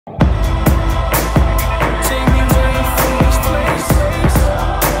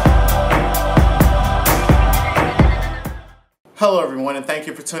Hello everyone, and thank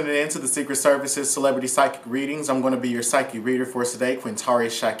you for tuning in to the Secret Service's Celebrity Psychic Readings. I'm going to be your psychic reader for today,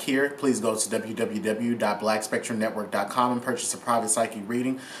 Quintarius Shakir. Please go to www.blackspectrumnetwork.com and purchase a private psychic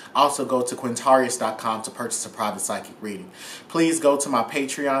reading. Also go to quintarius.com to purchase a private psychic reading. Please go to my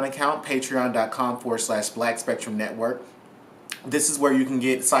Patreon account, patreon.com/blackspectrumnetwork. This is where you can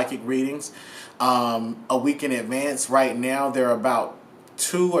get psychic readings a week in advance. Right now, there are about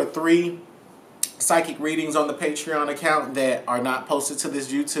 2 or 3 psychic readings on the Patreon account that are not posted to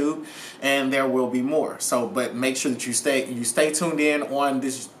this YouTube, and there will be more. So, but make sure that you stay tuned in on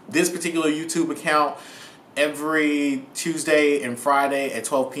this particular YouTube account. Every Tuesday and Friday at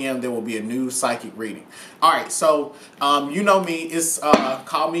 12 p.m. there will be a new psychic reading. All right, so you know me. It's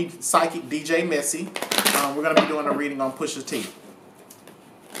call me Psychic DJ Messy. We're gonna be doing a reading on Pusha-T.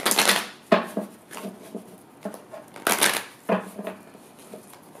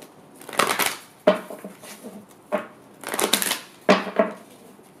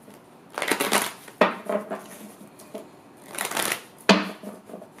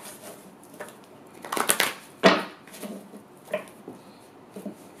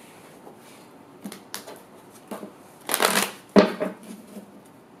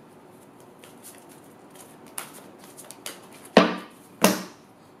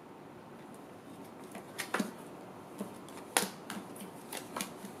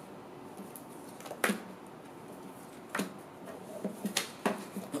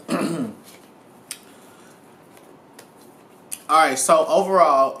 Alright, so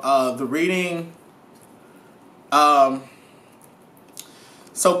overall, the reading, so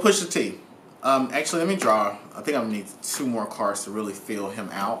Pusha-T, actually let me draw, I think I'm going to need 2 more cards to really feel him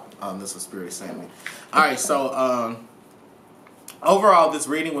out. This is Spirit saying me. Alright, so, overall, this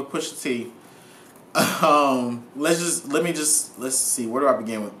reading with Pusha-T, let's see, where do I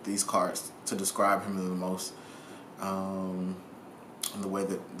begin with these cards to describe him in the most, in the way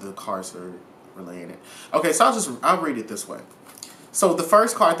that the cards are related. Okay, so I'll read it this way. So the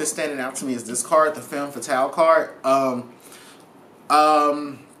first card that's standing out to me is this card, the Femme Fatale card.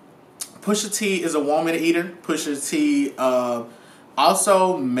 Pusha T is a woman eater. Pusha T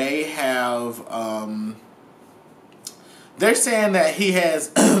also may have. They're saying that he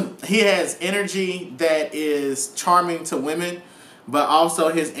has he has energy that is charming to women, but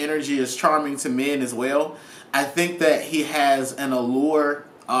also his energy is charming to men as well. I think that he has an allure.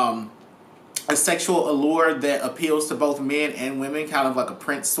 A sexual allure that appeals to both men and women, kind of like a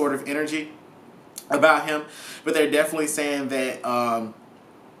Prince sort of energy about him. But they're definitely saying that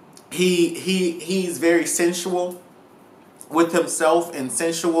he's very sensual with himself and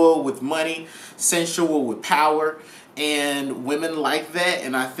sensual with money, sensual with power, and women like that.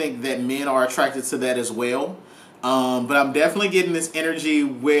 And I think that men are attracted to that as well. But I'm definitely getting this energy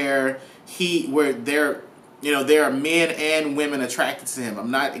where there are men and women attracted to him. I'm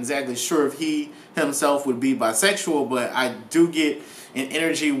not exactly sure if he himself would be bisexual, but I do get an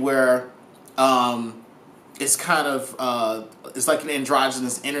energy where it's kind of, it's like an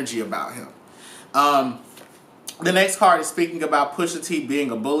androgynous energy about him. The next card is speaking about Pusha T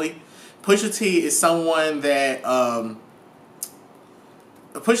being a bully. Pusha T is someone that,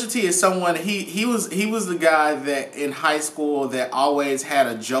 he was the guy that in high school that always had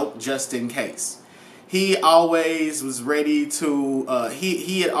a joke just in case. He always was ready to,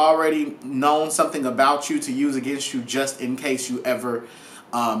 he had already known something about you to use against you just in case you ever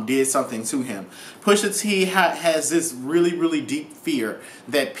did something to him. Pusha T has this really, really deep fear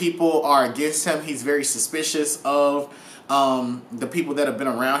that people are against him. He's very suspicious of the people that have been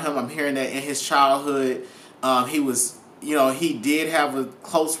around him. I'm hearing that in his childhood, he did have a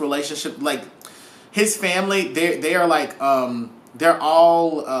close relationship. Like, his family, they are like, they're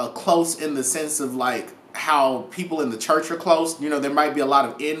all close in the sense of like how people in the church are close. You know, there might be a lot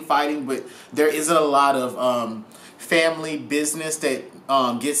of infighting, but there isn't a lot of family business that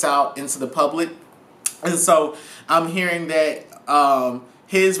gets out into the public. And so I'm hearing that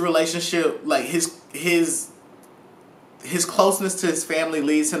his relationship, like his closeness to his family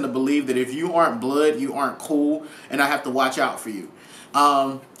leads him to believe that if you aren't blood, you aren't cool, and I have to watch out for you.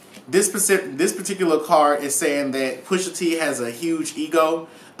 This particular card is saying that Pusha T has a huge ego.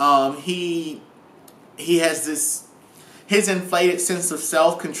 He has his inflated sense of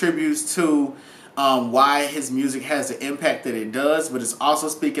self contributes to why his music has the impact that it does, but it's also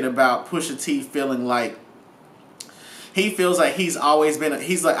speaking about Pusha T feeling like he feels like he's always been,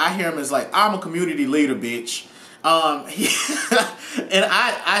 he's like, I hear him as like, I'm a community leader, bitch. And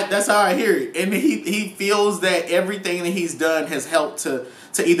I that's how I hear it. And he feels that everything that he's done has helped to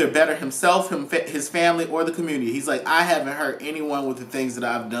either better himself, his family, or the community. He's like, I haven't hurt anyone with the things that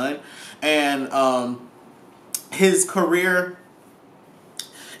I've done. And his career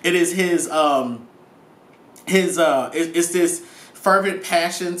It is it's this fervent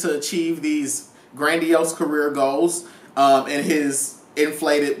passion to achieve these grandiose career goals, and his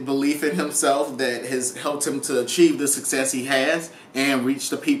inflated belief in himself that has helped him to achieve the success he has and reach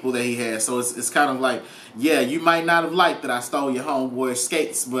the people that he has. So it's kind of like, yeah, you might not have liked that I stole your homeboy's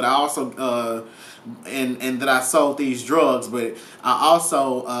skates, but I also and that I sold these drugs, but I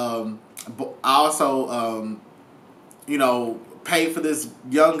also you know, paid for this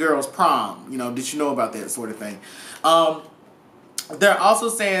young girl's prom. You know, did you know about that sort of thing? They're also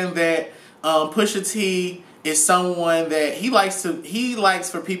saying that Pusha-T is someone that he likes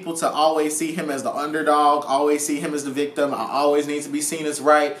for people to always see him as the underdog, always see him as the victim. I always need to be seen as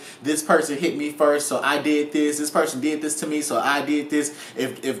right. This person hit me first, so I did this. This person did this to me, so I did this.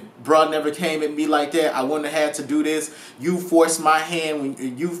 If bruh never came at me like that, I wouldn't have had to do this. You forced my hand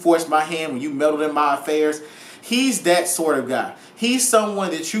when you meddled in my affairs. He's that sort of guy. He's someone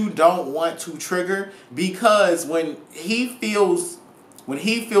that you don't want to trigger, because when he feels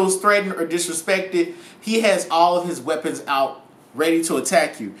threatened or disrespected, he has all of his weapons out ready to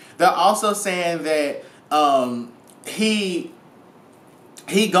attack you. They're also saying that he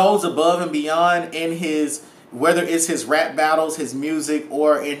goes above and beyond in his, whether it's his rap battles, his music,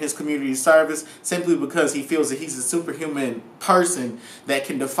 or in his community service, simply because he feels that he's a superhuman person that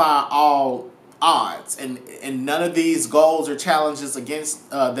can defy all odds, and none of these goals or challenges that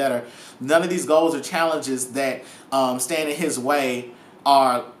stand in his way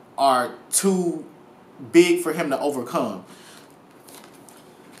are too big for him to overcome.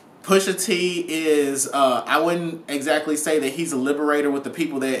 Pusha-T is, I wouldn't exactly say that he's a liberator with the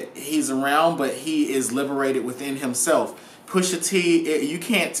people that he's around, but he is liberated within himself. Pusha-T, you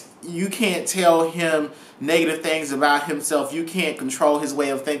can't tell him negative things about himself. You can't control his way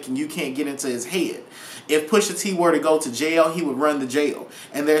of thinking. You can't get into his head. If Pusha-T were to go to jail, he would run the jail.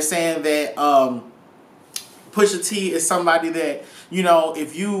 And they're saying that Pusha-T is somebody that, you know,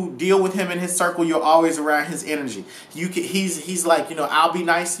 if you deal with him in his circle, you're always around his energy. He's like, you know, I'll be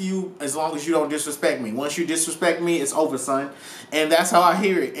nice to you as long as you don't disrespect me. Once you disrespect me, it's over, son. And that's how I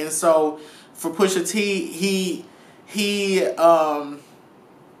hear it. And so for Pusha-T,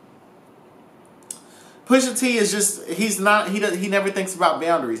 Pusha-T is just, he never thinks about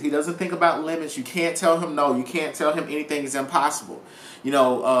boundaries. He doesn't think about limits. You can't tell him no. You can't tell him anything is impossible. You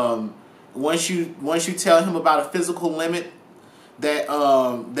know, once you tell him about a physical limit that's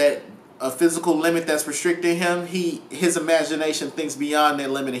restricting him, his imagination thinks beyond that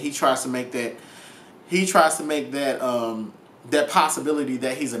limit, and he tries to make that that possibility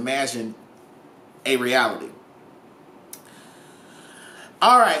that he's imagined a reality.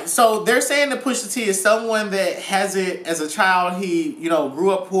 Alright, so they're saying that Pusha T is someone that has it as a child. He, you know,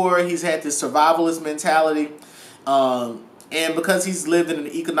 grew up poor. He's had this survivalist mentality. And because he's lived in an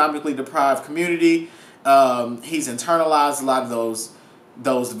economically deprived community, he's internalized a lot of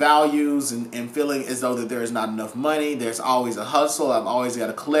those values and feeling as though that there is not enough money. There's always a hustle. I've always got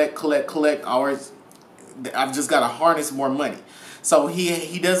to collect. Always, I've just got to harness more money. So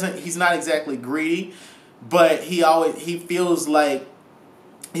he's not exactly greedy, but he feels like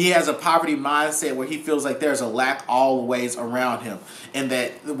he has a poverty mindset where he feels like there's a lack all ways around him. And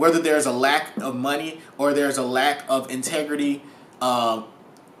that whether there's a lack of money or there's a lack of integrity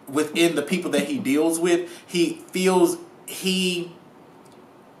within the people that he deals with, he feels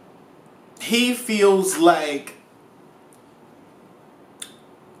like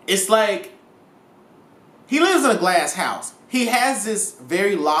it's like he lives in a glass house. He has this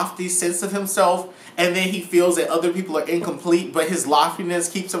very lofty sense of himself, and then he feels that other people are incomplete, but his loftiness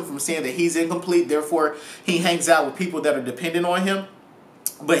keeps him from seeing that he's incomplete. Therefore, he hangs out with people that are dependent on him.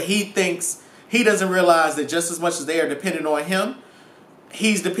 But he doesn't realize that just as much as they are dependent on him,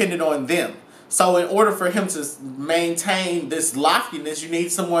 he's dependent on them. So in order for him to maintain this loftiness, you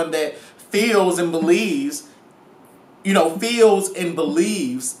need someone that feels and believes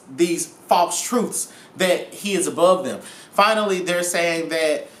these false truths that he is above them. Finally, they're saying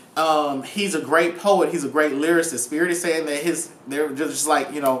that he's a great poet. He's a great lyricist. Spirit is saying that they're just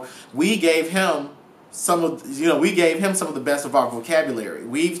like, you know, we gave him some of the best of our vocabulary.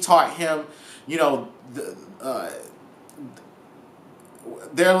 We've taught him, you know,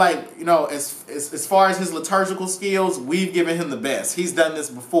 they're like, you know, as far as his liturgical skills, we've given him the best. He's done this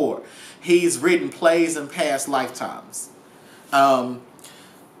before. He's written plays in past lifetimes.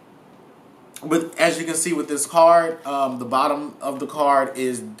 But as you can see with this card, the bottom of the card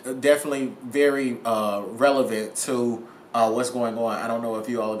is definitely very relevant to what's going on. I don't know if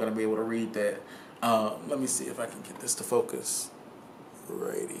you all are going to be able to read that. Let me see if I can get this to focus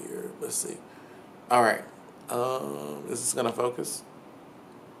right here. Let's see. All right. Is this going to focus?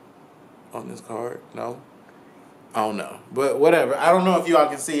 on this card? No? I don't know. But whatever. I don't know if you all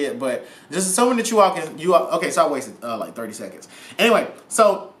can see it, but just assuming that you all can... Okay, so I wasted like 30 seconds. Anyway,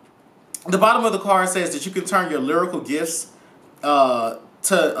 so the bottom of the card says that you can turn your lyrical gifts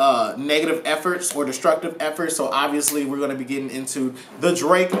to negative efforts or destructive efforts. So obviously we're going to be getting into the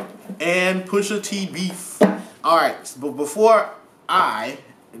Drake and Pusha-T beef. Alright, but before I,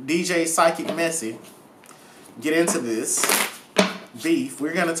 DJ Psychic Messy, get into this beef,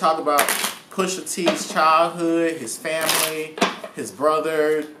 we're going to talk about Pusha T's childhood, his family, his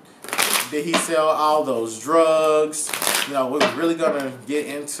brother. Did he sell all those drugs? You know, we're really going to get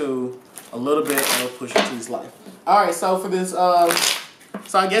into a little bit of Pusha T's life. Alright, so for this...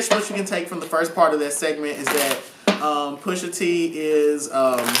 So I guess what you can take from the first part of that segment is that Pusha T is,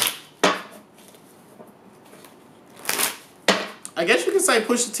 I guess you can say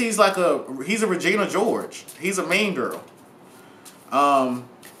Pusha T's like he's a Regina George. He's a mean girl.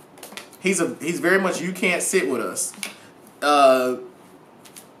 He's very much you can't sit with us.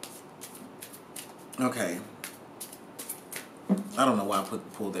 Okay. I don't know why I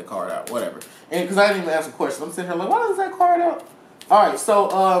pulled that card out. Whatever. And because I didn't even ask a question. I'm sitting here like, why does that card out? Alright, so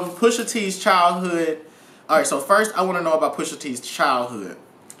Pusha T's childhood. Alright, so first I want to know about Pusha T's childhood.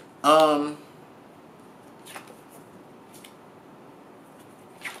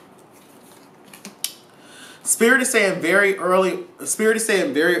 Spirit is saying very early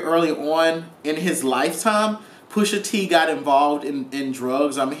on in his lifetime, Pusha T got involved in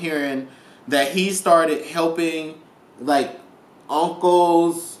drugs. I'm hearing that he started helping like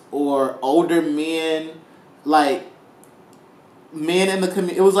uncles or older men, like men in the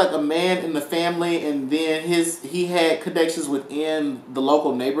community. It was like a man in the family, and then he had connections within the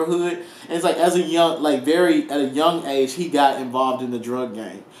local neighborhood. And it's like as a young, like at a young age, he got involved in the drug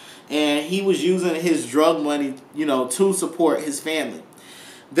game, and he was using his drug money, you know, to support his family.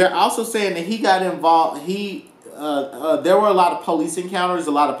 They're also saying that he got involved. There were a lot of police encounters,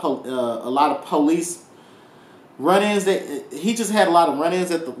 a lot of police run-ins. That he just had a lot of run-ins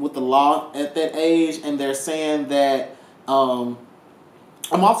with the law at that age, and they're saying that. I'm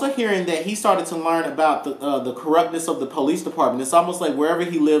also hearing that he started to learn about the corruptness of the police department. It's almost like wherever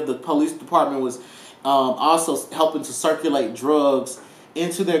he lived, the police department was also helping to circulate drugs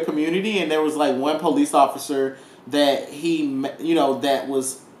into their community. And there was like one police officer that that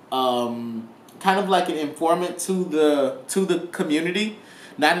was kind of like an informant to the community.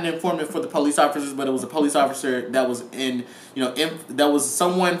 Not an informant for the police officers, but it was a police officer that was that was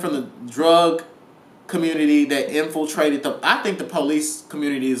someone from the drug community that infiltrated I think the police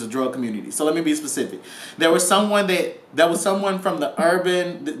community is a drug community. So let me be specific. There was someone from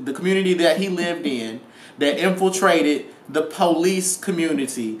the community that he lived in that infiltrated the police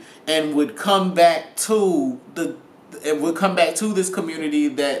community and would come back to this community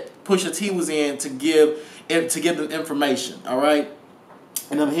that Pusha T was in to give them information. All right,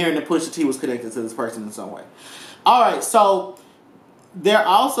 and I'm hearing that Pusha T was connected to this person in some way. All right, so. They're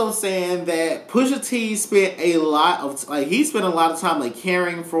also saying that Pusha T spent a lot of time like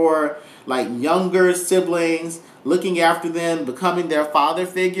caring for like younger siblings, looking after them, becoming their father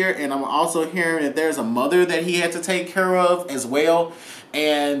figure. And I'm also hearing that there's a mother that he had to take care of as well.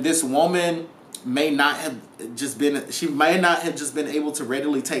 And this woman may not have just been able to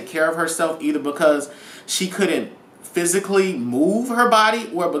readily take care of herself, either because she couldn't physically move her body,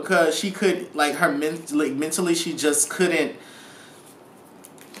 or because she could mentally she just couldn't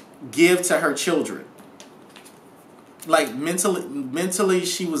give to her children. Like mentally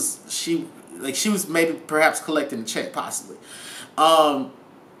she was maybe perhaps collecting a check, possibly.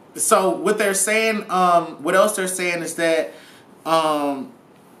 So what they're saying, what else they're saying is that I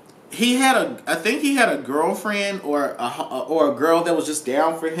think he had a girlfriend or a girl that was just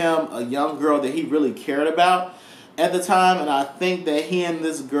down for him, a young girl that he really cared about at the time. And I think that he and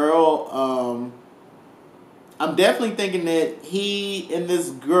this girl, I'm definitely thinking that he and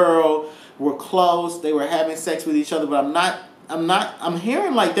this girl were close. They were having sex with each other, but I'm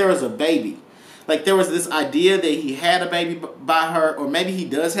hearing like there was a baby. Like there was this idea that he had a baby by her, or maybe he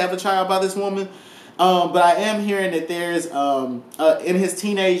does have a child by this woman. But I am hearing that there's, in his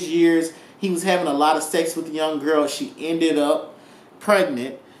teenage years, he was having a lot of sex with a young girl. She ended up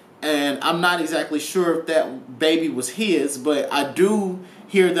pregnant, and I'm not exactly sure if that baby was his, but I do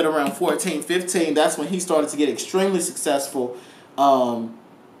hear that around 14, 15, that's when he started to get extremely successful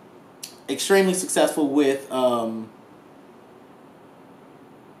with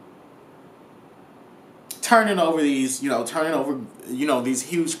turning over these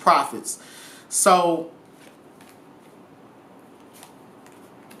huge profits. So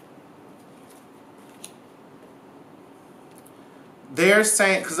they're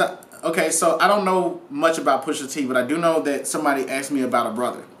saying, because Okay, so I don't know much about Pusha-T, but I do know that somebody asked me about a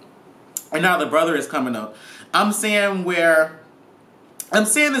brother. And now the brother is coming up. I'm seeing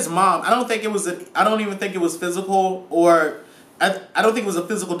this mom. I don't even think it was physical, or I don't think it was a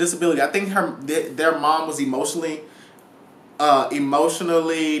physical disability. I think their mom was emotionally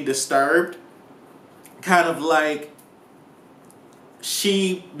disturbed. Kind of like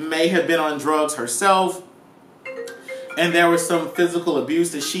she may have been on drugs herself, and there was some physical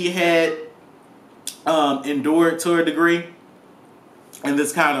abuse that she had endured to a degree, and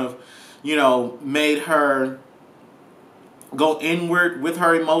this kind of, made her go inward with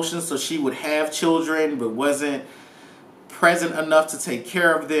her emotions, so she would have children but wasn't present enough to take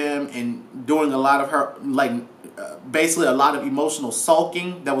care of them, and doing a lot of her, basically a lot of emotional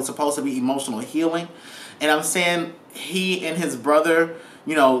sulking that was supposed to be emotional healing. And I'm saying he and his brother,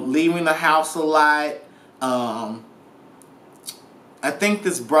 leaving the house a lot. I think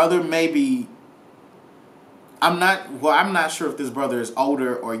this brother maybe, I'm not sure if this brother is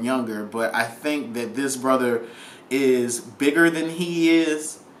older or younger, but I think that this brother is bigger than he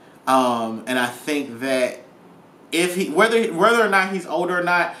is. And I think that whether or not he's older or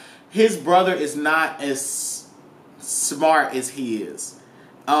not, his brother is not as smart as he is.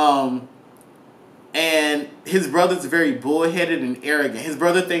 And his brother's very bullheaded and arrogant. His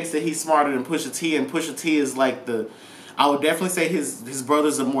brother thinks that he's smarter than Pusha-T, and Pusha-T is like I would definitely say his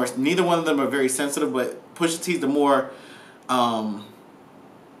brothers are more, neither one of them are very sensitive, but Pusha-T's the more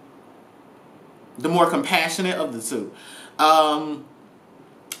compassionate of the two. I'm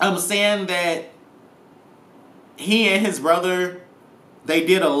saying that he and his brother, they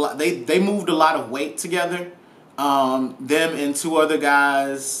did a lot. They moved a lot of weight together. Them and two other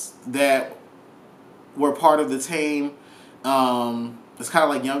guys that were part of the team. It's kind of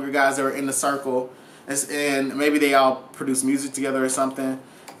like younger guys that were in the circle, and maybe they all produce music together or something.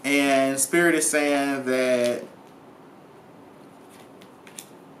 And Spirit is saying that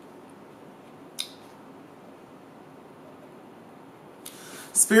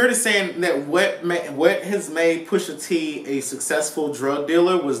what has made Pusha T a successful drug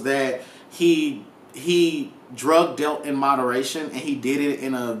dealer was that he drug dealt in moderation, and he did it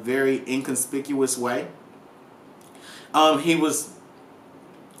in a very inconspicuous way.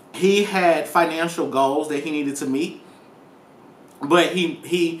 He had financial goals that he needed to meet, but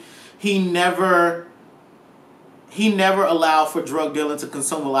he never allowed for drug dealing to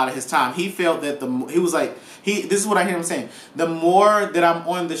consume a lot of his time. He felt that this is what I hear him saying: the more that I'm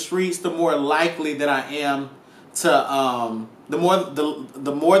on the streets, the more likely that I am to the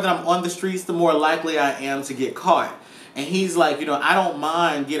more that I'm on the streets, the more likely I am to get caught. And he's like, I don't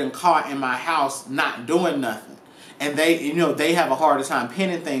mind getting caught in my house not doing nothing. And they have a harder time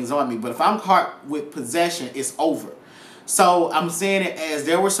pinning things on me. But if I'm caught with possession, it's over. So I'm saying it as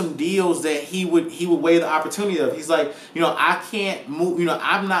there were some deals that he would weigh the opportunity of. He's like, I can't move,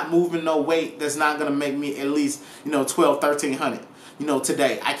 I'm not moving no weight that's not gonna make me at least, $1,200-1,300,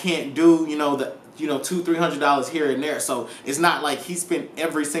 today. I can't do, the $200-300 here and there. So it's not like he spent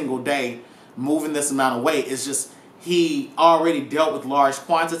every single day moving this amount of weight. It's just he already dealt with large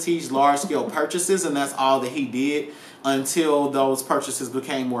quantities, large scale purchases, and that's all that he did until those purchases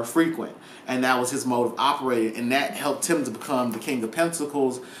became more frequent. And that was his mode of operating, and that helped him to become the King of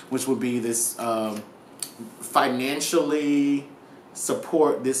Pentacles, which would be this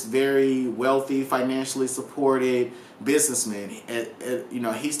this very wealthy, financially supported businessman.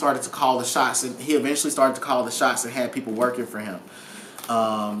 He started to call the shots, and he eventually started to call the shots and had people working for him.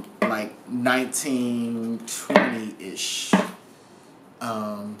 Like 1920-ish.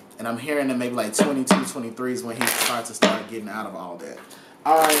 And I'm hearing that maybe like 22, 23 is when he started to start getting out of all that.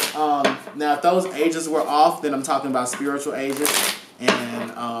 Alright, now if those ages were off, then I'm talking about spiritual ages.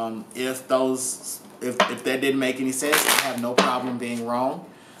 And if that didn't make any sense, I have no problem being wrong.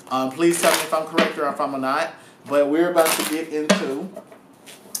 Please tell me if I'm correct or if I'm not. But we're about to get into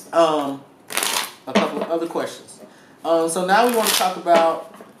a couple of other questions. So now we want to talk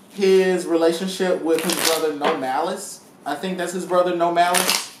about his relationship with his brother No Malice. I think that's his brother No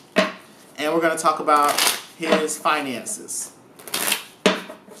Malice. And we're going to talk about his finances.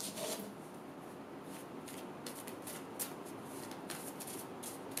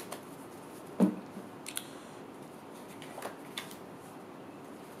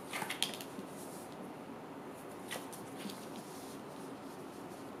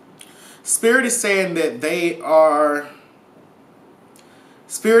 Spirit is saying that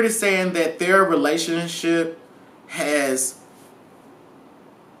their relationship has,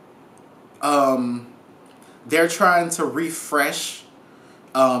 they're trying to refresh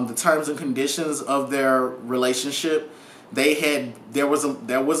the terms and conditions of their relationship there was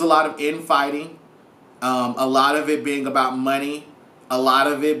a lot of infighting, a lot of it being about money, a lot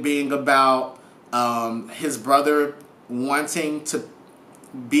of it being about his brother wanting to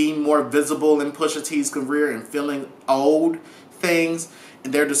be more visible in Pusha T's career and feeling old things.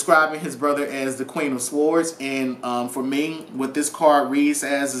 And they're describing his brother as the Queen of Swords. And for me, what this card reads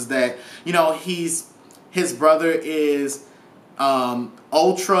as is that, you know, his brother is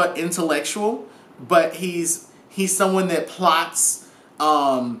ultra intellectual, but he's someone that plots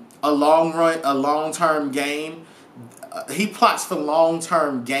a long-term gain. He plots for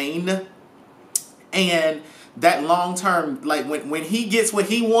long-term gain, and that long-term, like when he gets what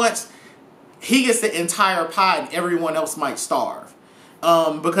he wants, he gets the entire pie, and everyone else might starve.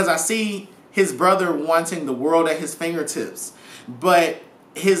 Because I see his brother wanting the world at his fingertips, but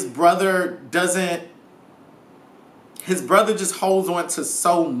his brother doesn't. His brother just holds on to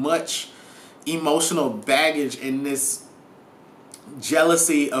so much emotional baggage in this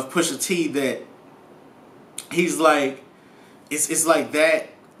jealousy of Pusha T that he's like, it's like that.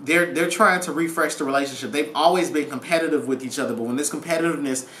 They're trying to refresh the relationship. They've always been competitive with each other, but when this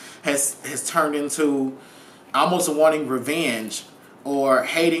competitiveness has turned into almost wanting revenge or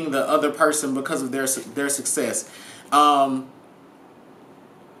hating the other person because of their success.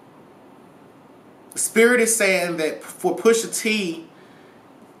 Spirit is saying that for Pusha T,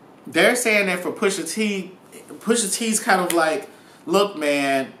 they're saying that for Pusha T's kind of like, look,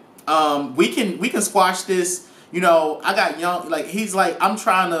 man, we can squash this. You know, I got young, like, he's like, I'm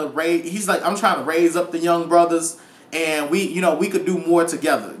trying to raise up the young brothers, and we could do more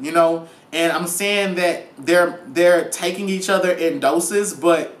together, you know? And I'm saying that they're taking each other in doses,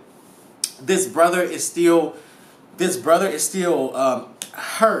 but this brother is still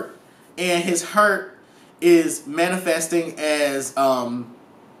hurt, and his hurt is manifesting as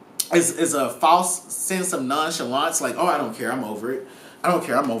a false sense of nonchalance, like, oh, I don't care, I'm over it. I don't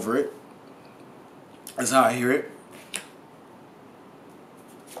care, I'm over it. That's how I hear it.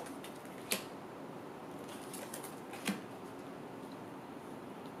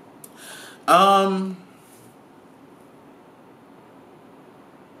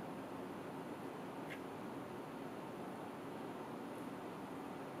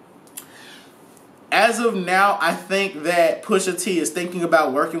 As of now, I think that Pusha T is thinking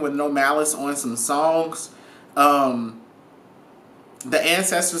about working with No Malice on some songs. The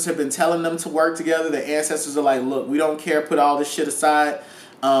ancestors have been telling them to work together. The ancestors are like, look, we don't care, put all this shit aside,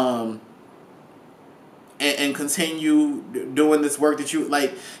 and continue doing this work that you,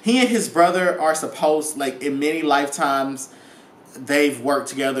 like, he and his brother are supposed, like, in many lifetimes, they've worked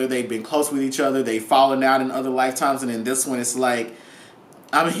together, they've been close with each other, they've fallen out in other lifetimes, and in this one, it's like,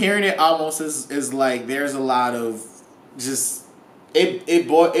 I'm hearing it almost as like, there's a lot of just, it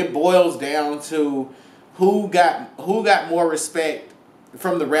boils down to who got more respect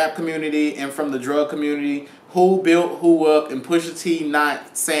from the rap community and from the drug community, who built who up, and Pusha T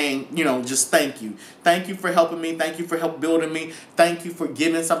not saying, you know, just thank you. Thank you for helping me. Thank you for building me. Thank you for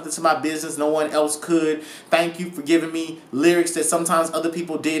giving something to my business no one else could. Thank you for giving me lyrics that sometimes other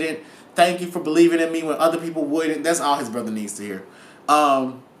people didn't. Thank you for believing in me when other people wouldn't. That's all his brother needs to hear.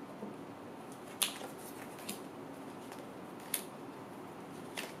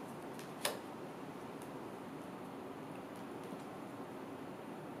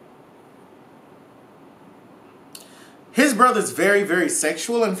 His brother's very, very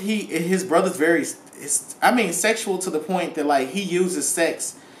sexual, and his brother's very, sexual to the point that, like, he uses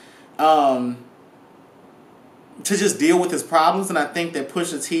sex to just deal with his problems, and I think that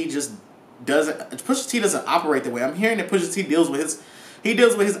Pusha T doesn't operate that way. I'm hearing that Pusha T deals with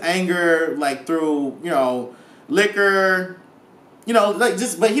his anger, like, through, you know, liquor, you know, like,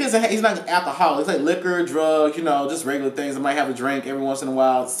 but he's not an alcoholic. It's like liquor, drugs, you know, just regular things. I might have a drink every once in a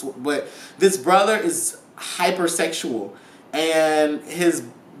while, but this brother is hypersexual, and his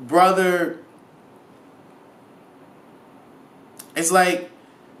brother, it's like,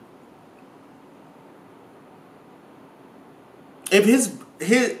 if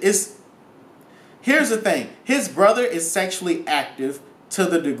here's the thing, his brother is sexually active to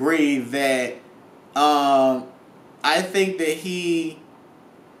the degree that I think that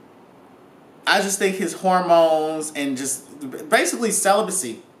I just think his hormones and just basically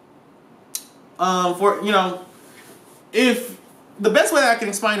celibacy, for, you know, if the best way that I can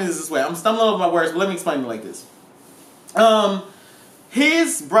explain it is this way. I'm stumbling over my words, but let me explain it like this.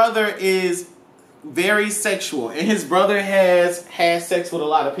 His brother is very sexual, and his brother has had sex with a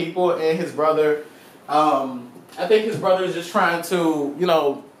lot of people, and his brother, I think his brother is just trying to, you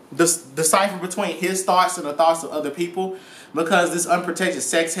know, decipher between his thoughts and the thoughts of other people, because this unprotected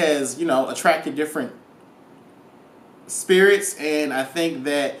sex has, you know, attracted different spirits, and I think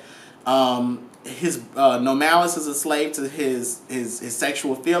that his no Malice is a slave to his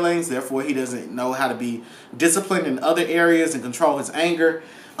sexual feelings. Therefore, he doesn't know how to be disciplined in other areas and control his anger.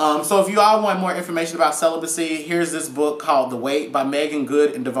 So if you all want more information about celibacy, here's this book called The Wait by Megan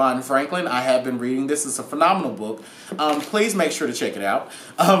Good and Devon Franklin. I have been reading this. It's a phenomenal book. Please make sure to check it out.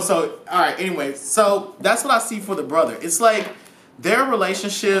 So, all right, anyway, so that's what I see for the brother. It's like their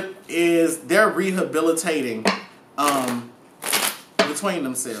relationship is, they're rehabilitating between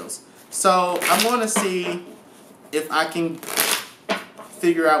themselves. So I'm going to see if I can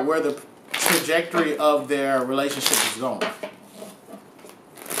figure out where the trajectory of their relationship is going.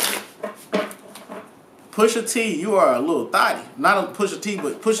 Pusha-T, you are a little thotty. Not a Pusha-T,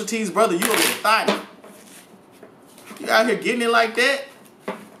 but Pusha-T's brother, you a little thotty. You out here getting it like that?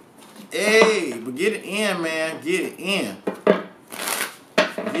 Hey, but get it in, man. Get it in.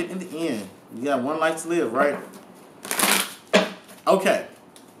 Get it in the end. You got one life to live, right? Okay.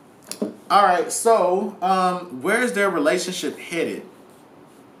 All right, so where's their relationship headed?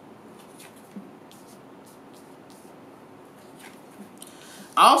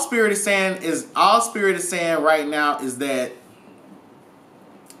 All Spirit is saying right now is that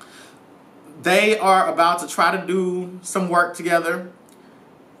they are about to try to do some work together.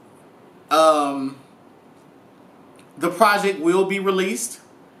 The project will be released,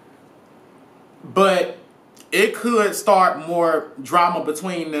 but it could start more drama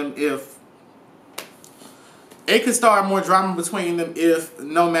between them if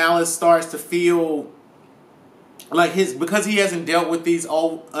No Malice starts to feel like because he hasn't dealt with these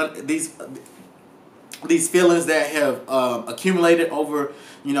these feelings that have accumulated over,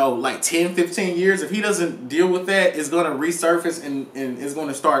 you know, like 10, 15 years. If he doesn't deal with that, it's going to resurface and it's going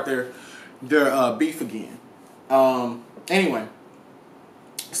to start their beef again. Anyway,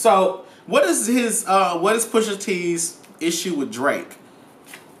 so what is Pusha T's issue with Drake?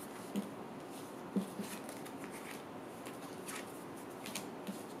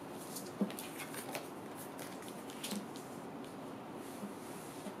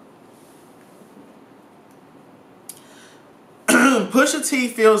 Pusha T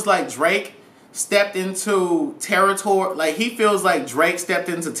feels like Drake stepped into territory, like he feels like Drake stepped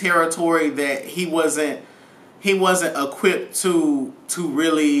into territory that he wasn't equipped to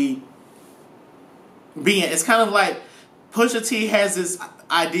really be in. It's kind of like Pusha T has this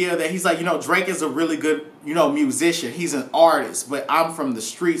idea that he's like, you know, Drake is a really good, you know, musician. He's an artist, but I'm from the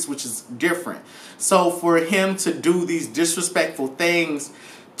streets, which is different. So for him to do these disrespectful things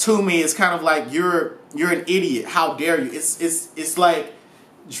to me, it's kind of like you're an idiot. How dare you? It's like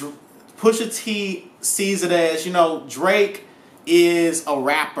Pusha T sees it as, you know, Drake is a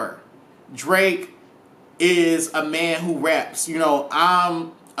rapper. Drake is a man who raps. You know,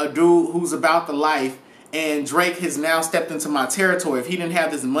 I'm a dude who's about the life, and Drake has now stepped into my territory. If he didn't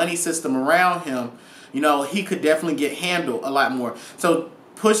have this money system around him, you know, he could definitely get handled a lot more. So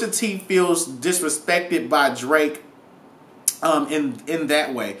Pusha T feels disrespected by Drake in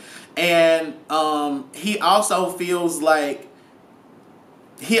that way. And he also feels like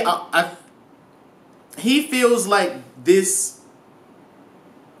he feels like this.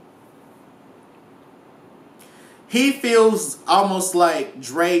 He feels almost like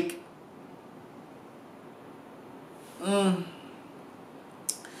Drake.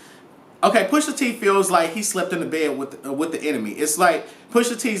 Okay, Pusha T feels like he slept in the bed with the enemy. It's like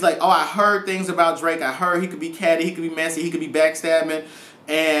Pusha T's like, oh, I heard things about Drake. I heard he could be catty, he could be messy, he could be backstabbing.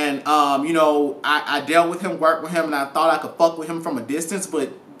 And, you know, I dealt with him, worked with him, and I thought I could fuck with him from a distance.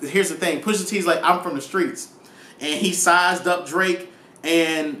 But here's the thing. Pusha T's like, I'm from the streets. And he sized up Drake.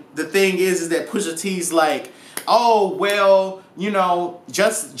 And the thing is that Pusha T's like, oh, well, you know,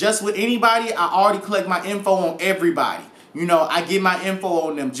 just with anybody, I already collect my info on everybody. You know, I get my info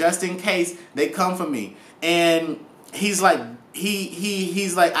on them just in case they come for me. And he's like,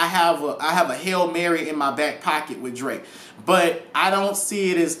 he's like, I have a Hail Mary in my back pocket with Drake. But I don't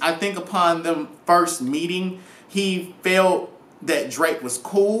see it as, I think upon them first meeting, he felt that Drake was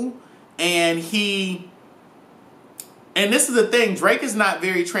cool. And this is the thing, Drake is not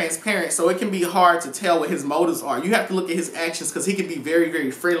very transparent, so it can be hard to tell what his motives are. You have to look at his actions because he can be very,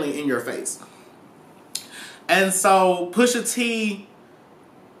 very friendly in your face. And so Pusha T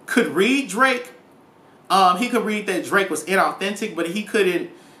could read Drake. He could read that Drake was inauthentic, but he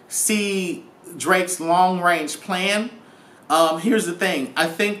couldn't see Drake's long-range plan. Here's the thing. I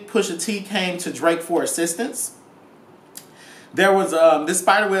think Pusha T came to Drake for assistance. There was, this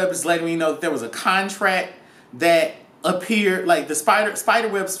spiderweb is letting me know that there was a contract that appeared, like the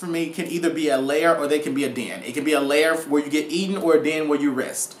spiderwebs for me can either be a lair or they can be a den. It can be a lair where you get eaten or a den where you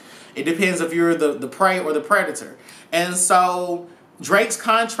rest. It depends if you're the prey or the predator. And so Drake's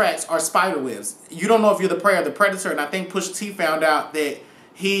contracts are spider webs. You don't know if you're the prey or the predator. And I think Pusha-T found out that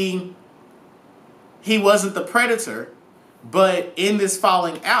he wasn't the predator, but in this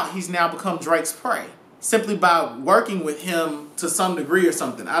falling out, he's now become Drake's prey simply by working with him to some degree or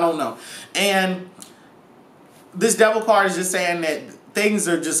something. I don't know. And this devil card is just saying that things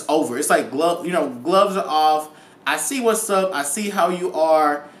are just over. It's like gloves are off. I see what's up. I see how you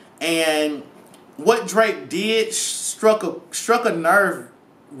are. And what Drake did struck a nerve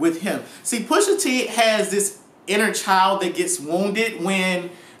with him. See, Pusha T has this inner child that gets wounded when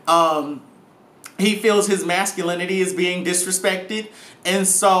he feels his masculinity is being disrespected. And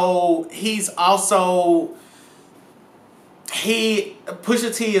so he's also,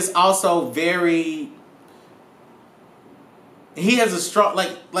 Pusha T is also very, he has a strong,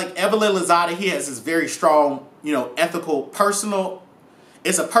 like Evelyn Lozada, he has this very strong, ethical, personal,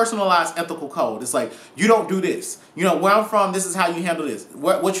 it's a personalized ethical code. It's like, you don't do this. Where I'm from, this is how you handle this.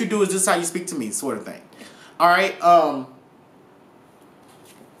 What you do is this is how you speak to me, sort of thing. All right.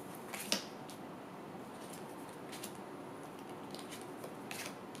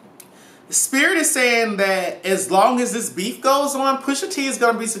 Spirit is saying that as long as this beef goes on, Pusha T is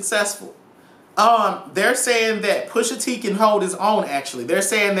going to be successful. They're saying that Pusha T can hold his own, actually. They're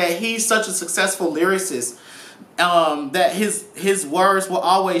saying that he's such a successful lyricist that his words will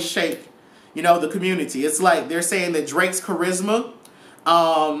always shape, the community. It's like they're saying that Drake's charisma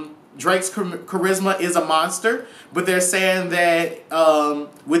is a monster, but they're saying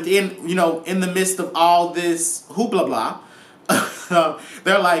that within, in the midst of all this hoopla blah,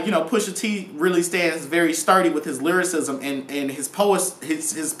 they're like, Pusha T really stands very sturdy with his lyricism and his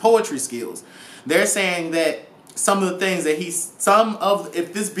poetry skills. They're saying that some of the things that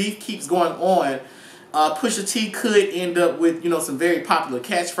if this beef keeps going on, Pusha T could end up with, some very popular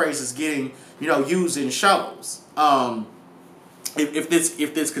catchphrases getting, used in shows. If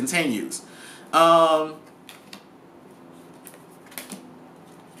this continues.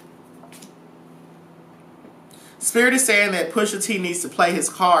 Spirit is saying that Pusha T needs to play his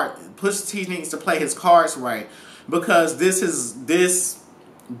card. Pusha T needs to play his cards right, because this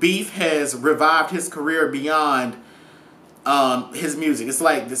beef has revived his career beyond his music. It's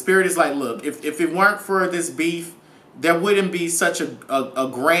like the Spirit is like, look, if it weren't for this beef, there wouldn't be such a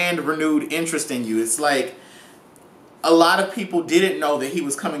grand renewed interest in you. It's like a lot of people didn't know that he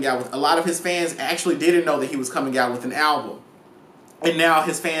was coming out with, a lot of his fans actually didn't know that he was coming out with an album, and now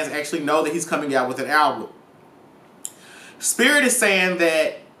his fans actually know that he's coming out with an album. Spirit is saying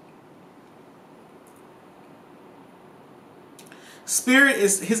that Spirit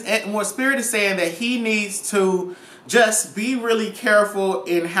is saying that he needs to just be really careful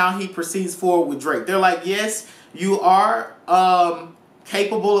in how he proceeds forward with Drake. They're like, yes, you are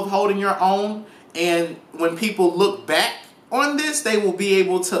capable of holding your own, and when people look back on this, they will be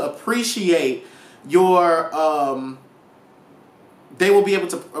able to appreciate your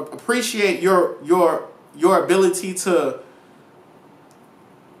your ability to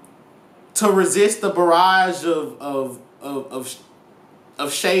resist the barrage of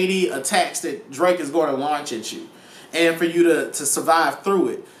shady attacks that Drake is going to launch at you, and for you to survive through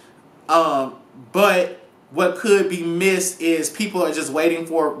it. But what could be missed is people are just waiting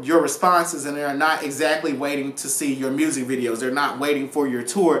for your responses, and they're not exactly waiting to see your music videos. They're not waiting for your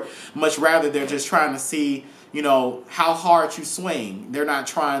tour. Much rather, they're just trying to see, how hard you swing. They're not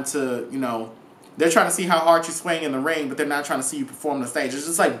trying to, they're trying to see how hard you swing in the ring, but they're not trying to see you perform on the stage. It's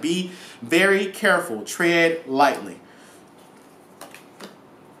just like, be very careful. Tread lightly.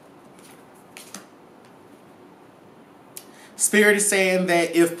 Spirit is saying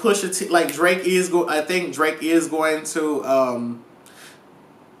that if Pusha T, like I think Drake is going to,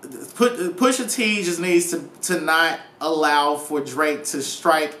 Pusha T just needs to not allow for Drake to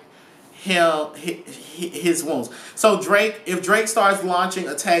strike his wounds. So if Drake starts launching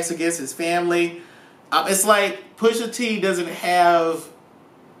attacks against his family, it's like Pusha T doesn't have,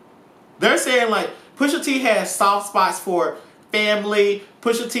 they're saying like Pusha T has soft spots for family.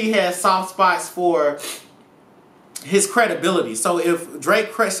 Pusha T has soft spots for his credibility. So if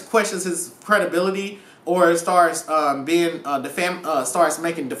Drake questions his credibility or starts starts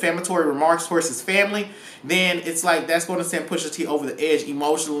making defamatory remarks towards his family, then it's like that's going to send Pusha T over the edge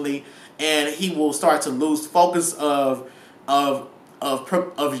emotionally, and he will start to lose focus of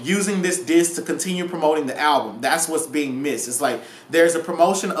using this diss to continue promoting the album. That's what's being missed. It's like there's a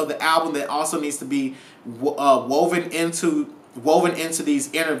promotion of the album that also needs to be woven into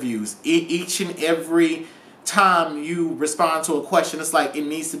these interviews. Each and every time you respond to a question, it's like it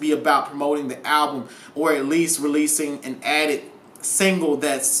needs to be about promoting the album, or at least releasing an added single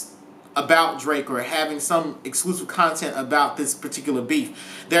that's about Drake or having some exclusive content about this particular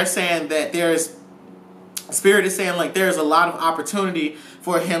beef. They're saying that Spirit is saying like there's a lot of opportunity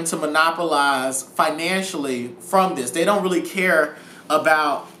for him to monopolize financially from this. They don't really care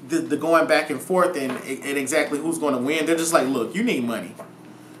about the going back and forth and exactly who's going to win. They're just like, look, you need money.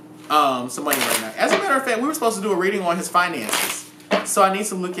 Some money right now. As a matter of fact, we were supposed to do a reading on his finances. So I need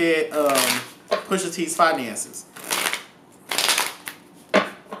to look at Pusha T's finances.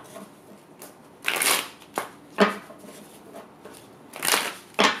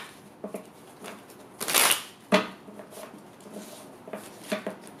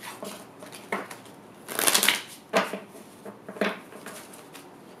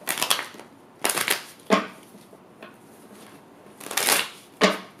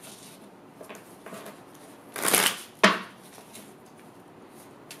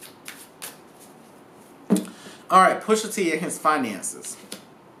 All right, Pusha T and his finances.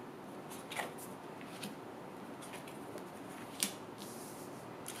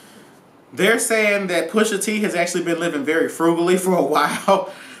 They're saying that Pusha T has actually been living very frugally for a while.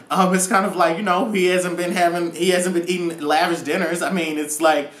 It's kind of like, you know, he hasn't been eating lavish dinners. I mean, it's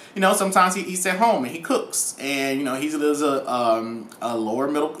like, you know, sometimes he eats at home and he cooks, and you know, he's lived a lower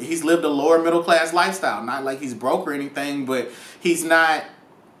middle class lifestyle. Not like he's broke or anything, but he's not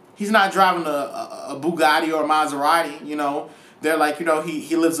driving a Bugatti or a Maserati, you know. They're like, you know,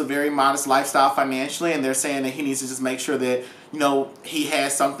 he lives a very modest lifestyle financially, and they're saying that he needs to just make sure that, you know, he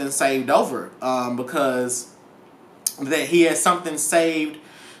has something saved over, because that he has something saved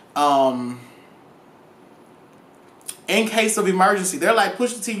in case of emergency. They're like,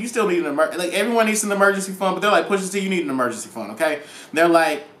 Pusha T, you still need an emergency. Like, everyone needs an emergency fund, but they're like, Pusha T, you need an emergency fund, okay? They're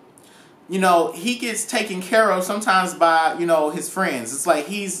like, you know, he gets taken care of sometimes by, you know, his friends. It's like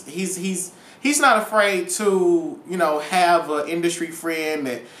he's not afraid to, you know, have an industry friend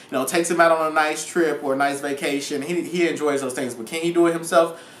that, you know, takes him out on a nice trip or a nice vacation. He enjoys those things, but can he do it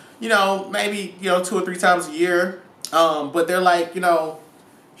himself? You know, maybe, you know, 2 or 3 times a year. But they're like, you know,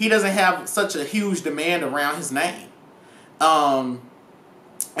 he doesn't have such a huge demand around his name. You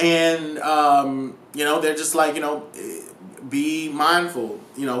know, they're just like, you know, be mindful,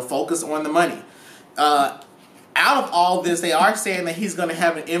 you know, focus on the money. Out of all this, they are saying that he's going to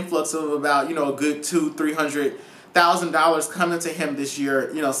have an influx of about, you know, a good $200,000-$300,000 coming to him this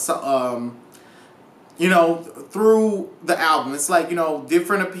year, you know, so, you know, through the album. It's like, you know,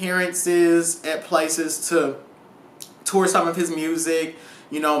 different appearances at places to tour some of his music,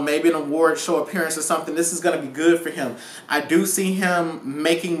 you know, maybe an award show appearance or something. This is going to be good for him. I do see him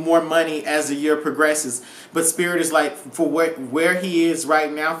making more money as the year progresses. But Spirit is like, for where he is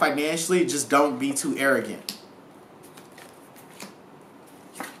right now financially, just don't be too arrogant.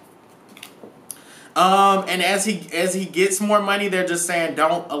 And as he gets more money, they're just saying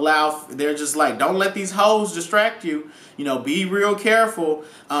don't let these hoes distract you. You know, be real careful,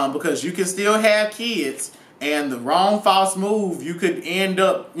 because you can still have kids. And the wrong false move, you could end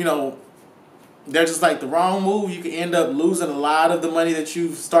up, you know, they're just like, the wrong move, you could end up losing a lot of the money that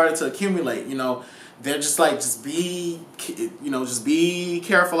you've started to accumulate, you know. They're just like, just be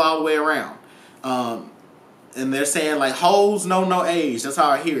careful all the way around. And they're saying, like, hoes know no age. That's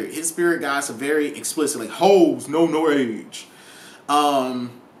how I hear it. His spirit guides are very explicit, like, hoes know no age. And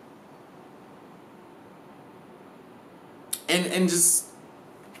just,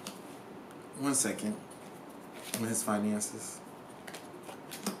 one second. His finances.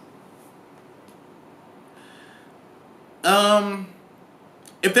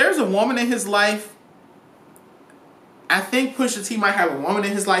 If there's a woman in his life, I think Pusha T might have a woman in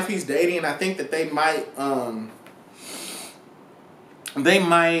his life he's dating, and I think that they might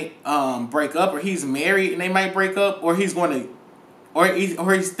break up, or he's married and they might break up, or he's going to, or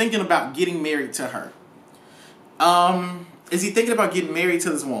he's thinking about getting married to her. Is he thinking about getting married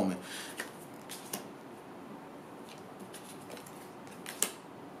to this woman?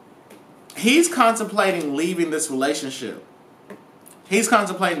 He's contemplating leaving this relationship. He's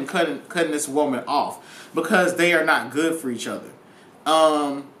contemplating cutting this woman off because they are not good for each other.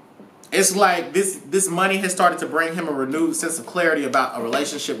 It's like this money has started to bring him a renewed sense of clarity about a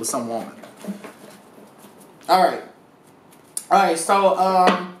relationship with some woman. All right.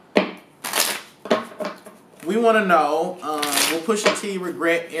 So we want to know, will Pusha T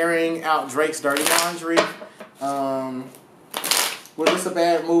regret airing out Drake's dirty laundry? Was this a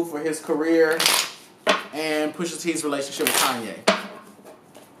bad move for his career? And Pusha T's relationship with Kanye.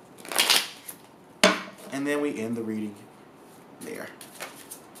 And then we end the reading there.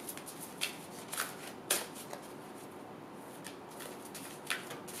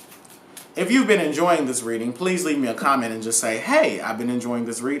 If you've been enjoying this reading, please leave me a comment and just say, hey, I've been enjoying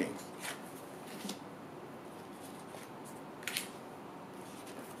this reading.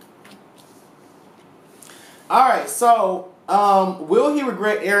 So, will he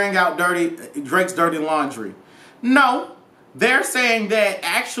regret airing out Drake's dirty laundry? No. They're saying that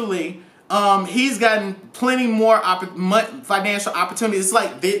actually he's gotten plenty more financial opportunities. It's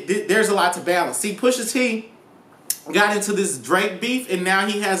like there's a lot to balance. See, Pusha T got into this Drake beef, and now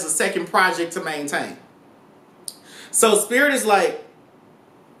he has a second project to maintain. So Spirit is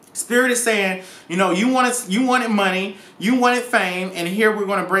saying, you know, you wanted money, you wanted fame, and here we're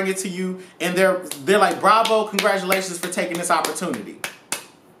going to bring it to you. And they're like, bravo, congratulations for taking this opportunity.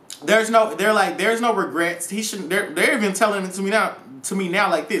 There's no regrets. He shouldn't. They're even telling it to me now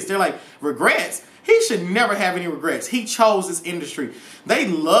like this. They're like, regrets. He should never have any regrets. He chose this industry. They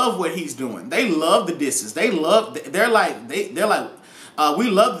love what he's doing. They love the disses. They're like, we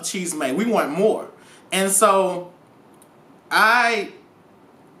love the cheese man. We want more. And so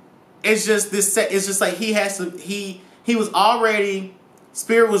it's just like he has to. He was already.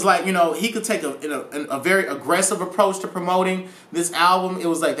 Spirit was like, you know, he could take a very aggressive approach to promoting this album. It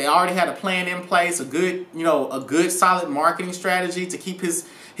was like they already had a plan in place, a good solid marketing strategy to keep his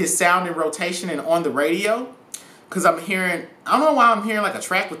sound in rotation and on the radio. Because I don't know why I'm hearing like a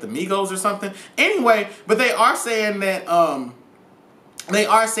track with the Migos or something. Anyway, but they are saying that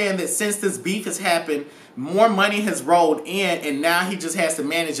since this beef has happened, more money has rolled in, and now he just has to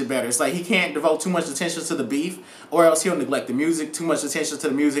manage it better. It's like he can't devote too much attention to the beef, or else he'll neglect the music. Too much attention to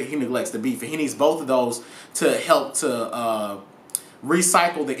the music, he neglects the beef. And he needs both of those to help to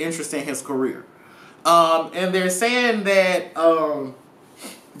recycle the interest in his career. And they're saying that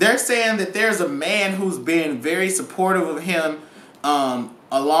there's a man who's been very supportive of him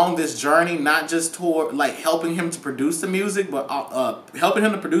along this journey, not just toward like helping him to produce the music, but helping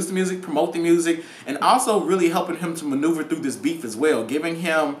him to produce the music, promote the music, and also really helping him to maneuver through this beef as well, giving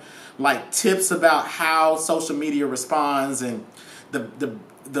him like tips about how social media responds and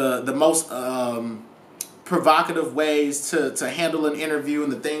the most provocative ways to handle an interview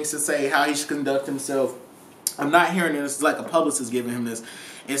and the things to say, how he should conduct himself. I'm not hearing it. It's like a publicist giving him this.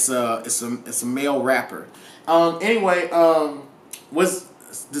 It's a male rapper. Anyway,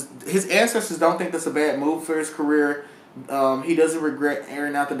 his ancestors don't think that's a bad move for his career. He doesn't regret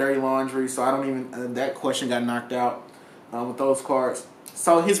airing out the dirty laundry, so I don't even that question got knocked out with those cards.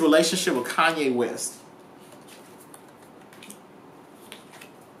 So his relationship with Kanye West.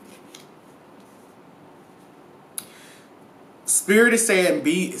 Spirit is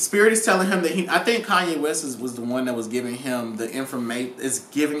telling him that I think Kanye West was the one that was giving him the information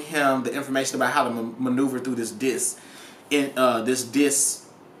about how to maneuver through this diss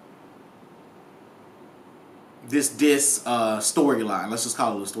storyline. Let's just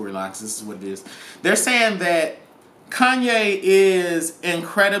call it a storyline because this is what it is. They're saying that Kanye is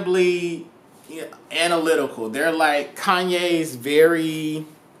incredibly analytical. They're like, Kanye's very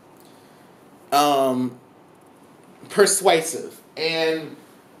persuasive, and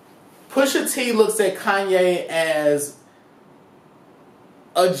Pusha T looks at Kanye as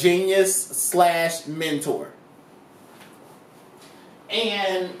a genius / mentor.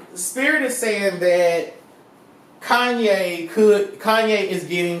 And Spirit is saying that Kanye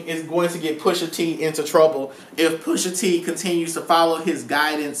is going to get Pusha T into trouble if Pusha T continues to follow his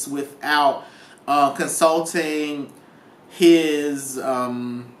guidance without consulting his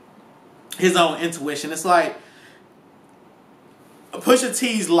own intuition. It's like Pusha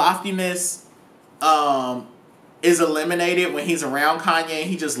T's loftiness is eliminated when he's around Kanye.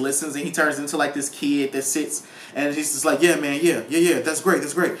 He just listens and he turns into like this kid that sits and he's just like, yeah, man, yeah, that's great. Yeah,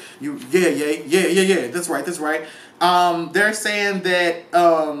 that's right. They're saying that,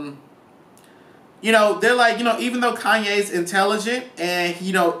 they're like, even though Kanye's intelligent and,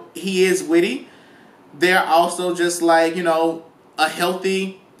 he is witty, they're also just like, a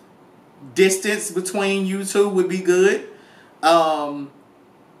healthy distance between you two would be good.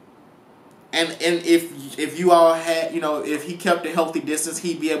 And if you all had, if he kept a healthy distance,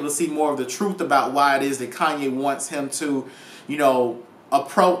 he'd be able to see more of the truth about why it is that Kanye wants him to,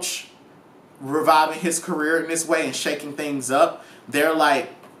 approach reviving his career in this way and shaking things up. They're like,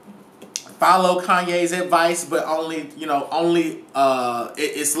 follow Kanye's advice, but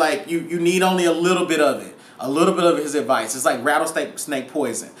it's like you need only a little bit of it. A little bit of his advice. It's like rattlesnake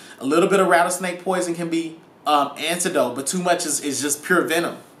poison. A little bit of rattlesnake poison can be antidote, but too much is just pure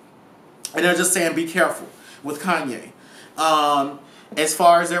venom. And they're just saying, be careful with Kanye. As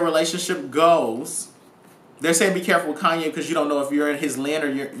far as their relationship goes, they're saying be careful with Kanye because you don't know if you're in his land or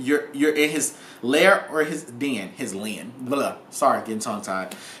you're in his lair or his den. His land. Blah. Sorry, getting tongue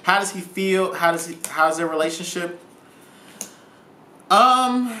tied. How does he feel? How's their relationship?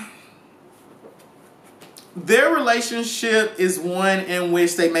 Their relationship is one in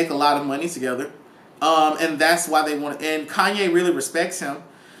which they make a lot of money together. And that's why they want. And Kanye really respects him.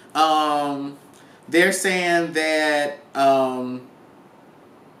 They're saying that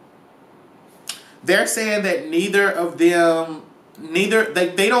neither of them,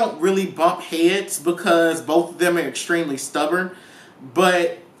 they don't really bump heads because both of them are extremely stubborn,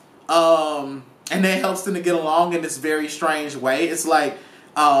 but and that helps them to get along in this very strange way. It's like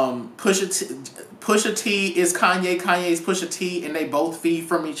Pusha-T is Kanye, Kanye is Pusha-T, and they both feed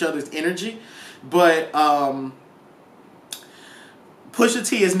from each other's energy. But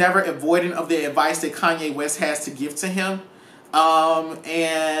Pusha-T is never avoidant of the advice that Kanye West has to give to him.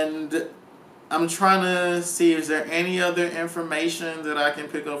 And I'm trying to see, is there any other information that I can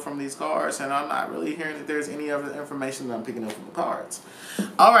pick up from these cards? And I'm not really hearing that there's any other information that I'm picking up from the cards.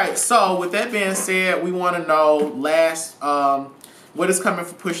 All right, so with that being said, we want to know what is coming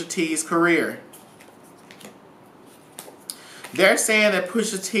for Pusha T's career. They're saying that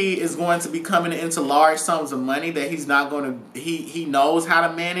Pusha T is going to be coming into large sums of money that he's not going to, he knows how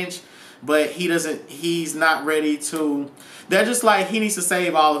to manage, but he's not ready to. They're just like, he needs to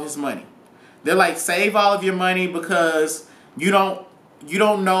save all of his money. They're like, save all of your money because you don't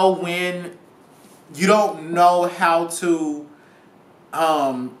know when, you don't know how to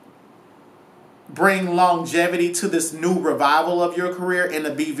bring longevity to this new revival of your career, and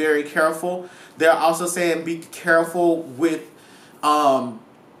to be very careful. They're also saying be careful with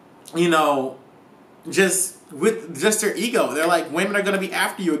just your ego. They're like, women are going to be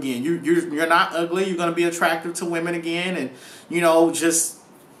after you again. You're not ugly. You're going to be attractive to women again, and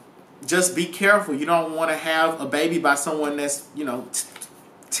just be careful. You don't want to have a baby by someone that's 10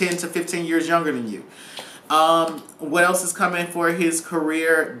 to 15 years younger than you. What else is coming for his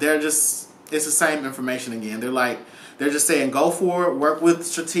career? It's the same information again. They're just saying, go forward, work with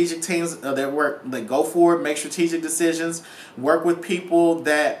strategic teams that go forward, make strategic decisions, work with people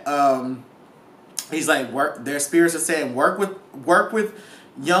that he's like, their spirits are saying, work with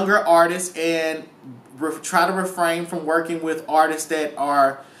younger artists, and try to refrain from working with artists that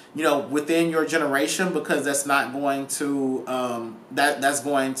are within your generation, because that's not going to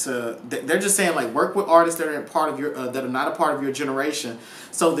they're just saying, like, work with artists that are that are not a part of your generation,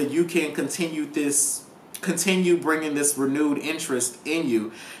 so that you can continue bringing this renewed interest in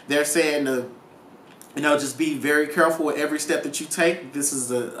you. They're saying to just be very careful with every step that you take. This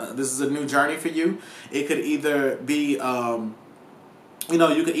is a new journey for you. It could either be you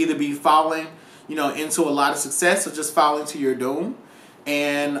could either be falling into a lot of success, or just falling to your doom.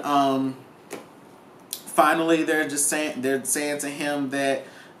 And finally, they're saying to him that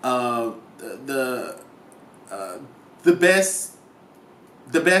the best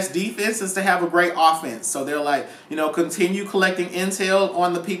defense is to have a great offense. So they're like, continue collecting intel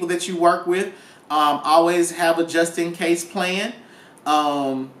on the people that you work with. Always have a just in case plan.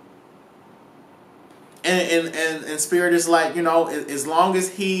 And Spirit is like, as long as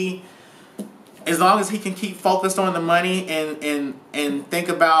he can keep focused on the money and think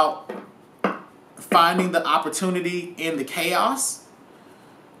about finding the opportunity in the chaos,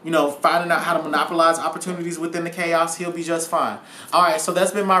 finding out how to monopolize opportunities within the chaos, he'll be just fine. All right, so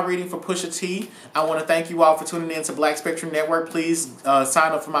that's been my reading for Pusha T. I want to thank you all for tuning in to Black Spectrum Network. Please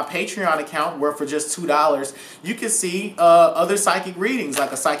sign up for my Patreon account, where for just $2 you can see other psychic readings,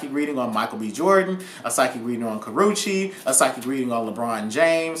 like a psychic reading on Michael B. Jordan, a psychic reading on Carucci, a psychic reading on LeBron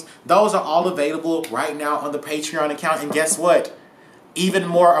James. Those are all available right now on the Patreon account, and guess what? Even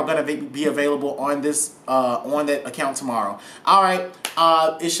more are going to be available on this on that account tomorrow. All right,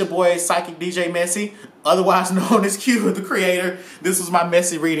 it's your boy Psychic DJ Messy, otherwise known as Q, the creator. This was my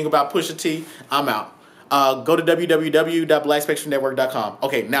messy reading about Pusha T. I'm out. Go to www.blackspectrumnetwork.com.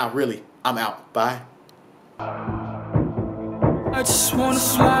 Okay, now really, I'm out. Bye. I just wanna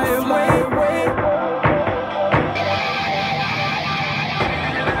fly away.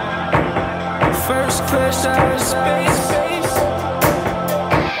 First class out of space.